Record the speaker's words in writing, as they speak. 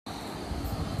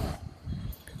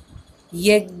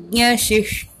यज्ञशिष्टाशिनः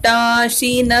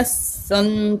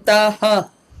सन्तः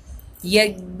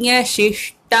यज्ञशिष्टाशिनः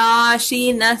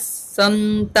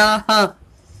सन्तः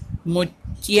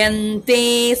मुच्यन्ते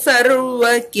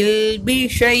सर्वकिल्बिषैः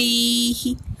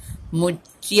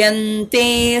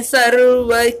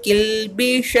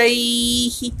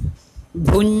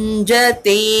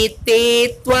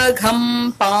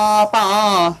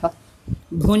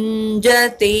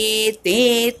भुञ्जते ते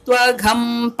त्वघं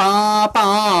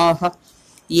पापाः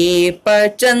ये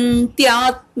पचन्त्यात्मकारणात्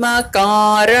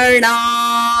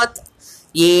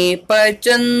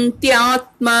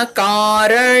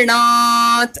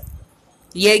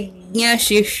यज्ञशिष्टाशिनः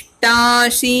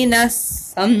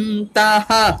सन्तः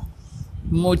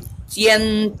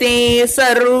मुच्यन्ते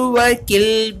सर्वकिल्बिषैः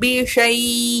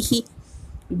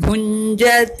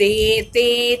भुञ्जते ते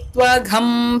त्वघं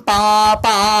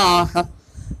पापाः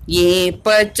ये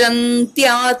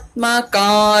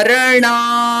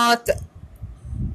पचन्त्यात्मकारणात्।